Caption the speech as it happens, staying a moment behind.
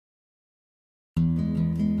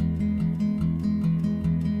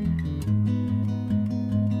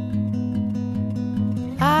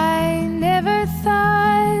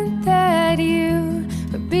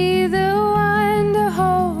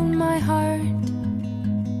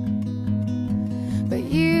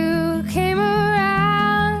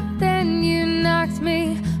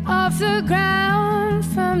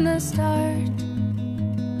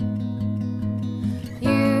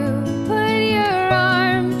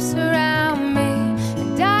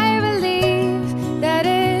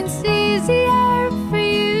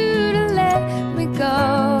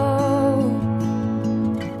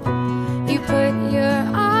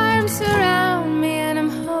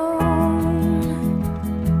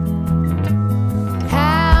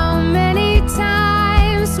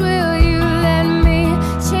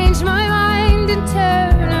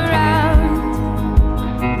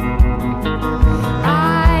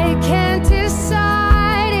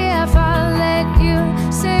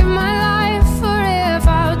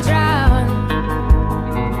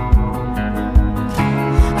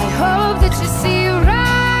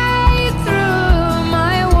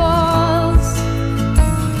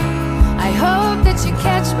that you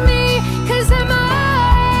catch me, 'cause I'm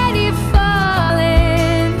already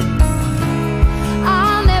falling.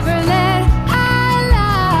 I'll never let our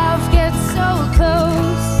love get so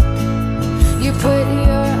close. You put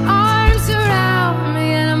your arms around me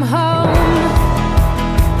and I'm home.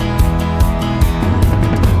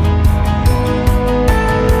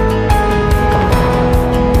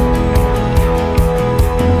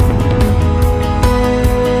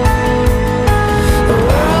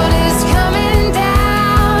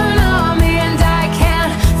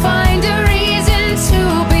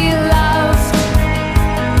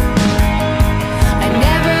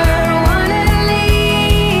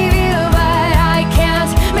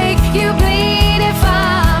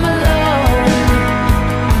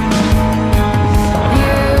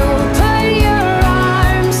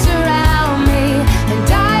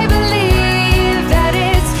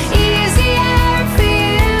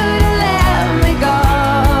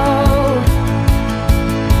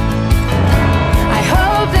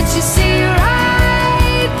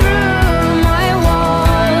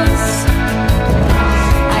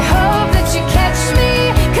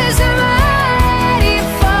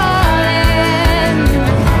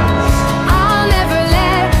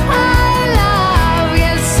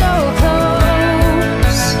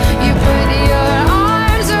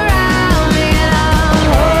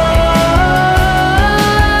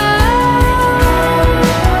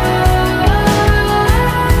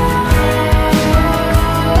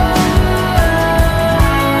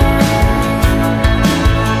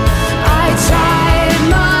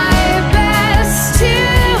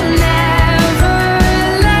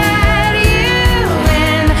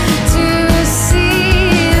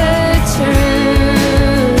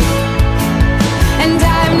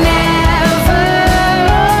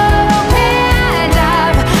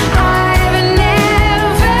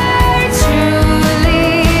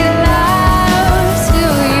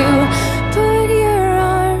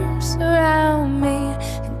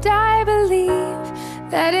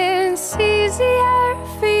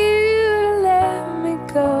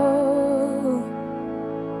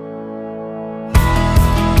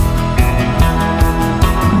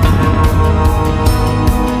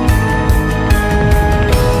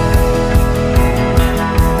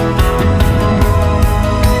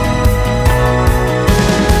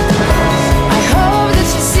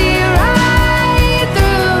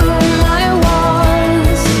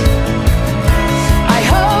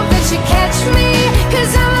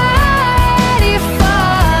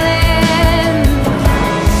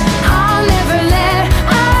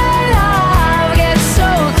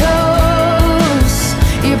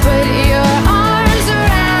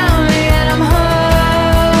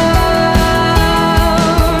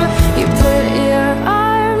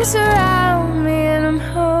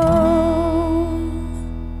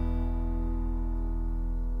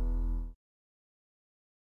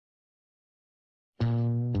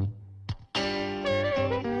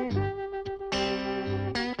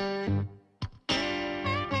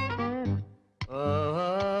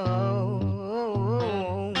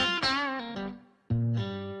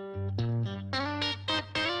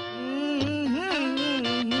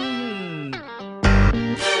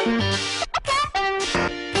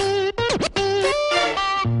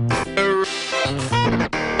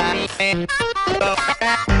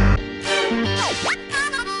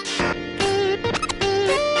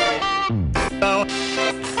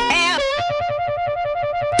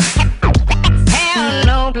 Have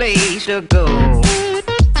no place to go.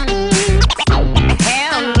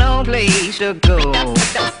 Have no place to go.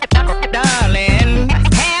 Darling,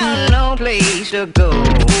 have no place to go.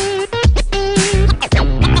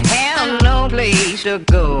 Have no place to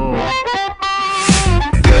go.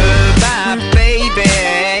 Goodbye, baby.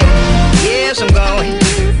 Yes, I'm going.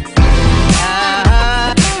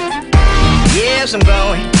 Yes, I'm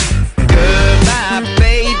going. Goodbye,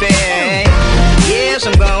 baby. Yes,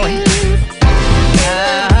 I'm going.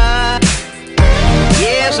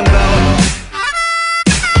 Yes, I'm going.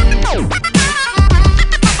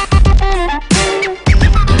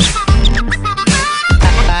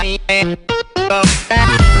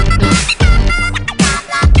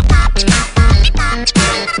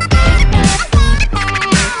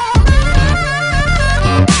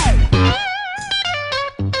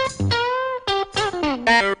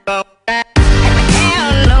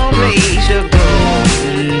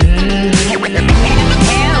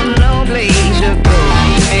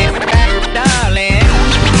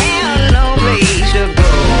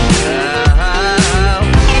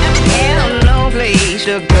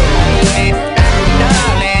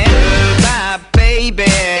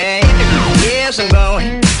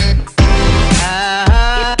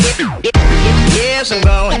 Yes, I'm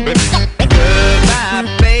going. Goodbye,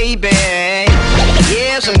 baby.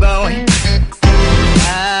 Yes, I'm going.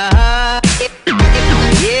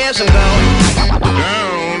 Yes, I'm going.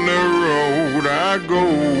 Down the road I go.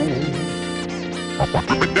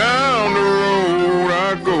 Down the road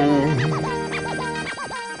I go.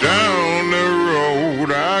 Down the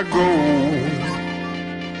road I go.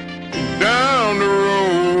 Down the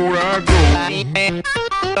road I go.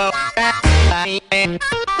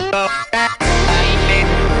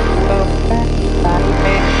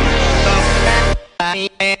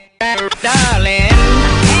 Darling,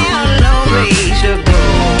 have no place to go.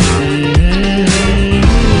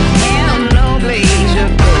 Have no place to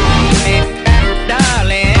go.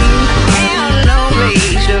 Darling, have no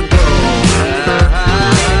place to go.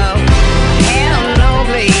 Have no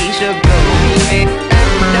place to go.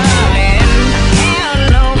 Darling, have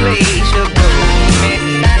no place to go. Have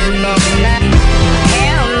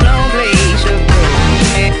no place to go.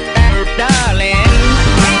 Darling,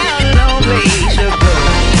 have no place to go.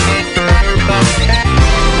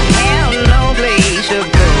 Have no place to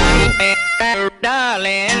go.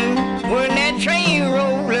 Darling, when that train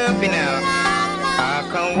roll up and out, I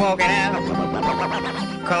come walking out.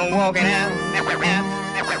 Come walking out.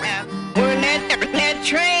 When that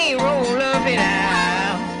train roll up and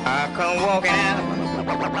out, I come walking out.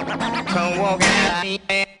 Come walking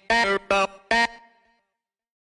out.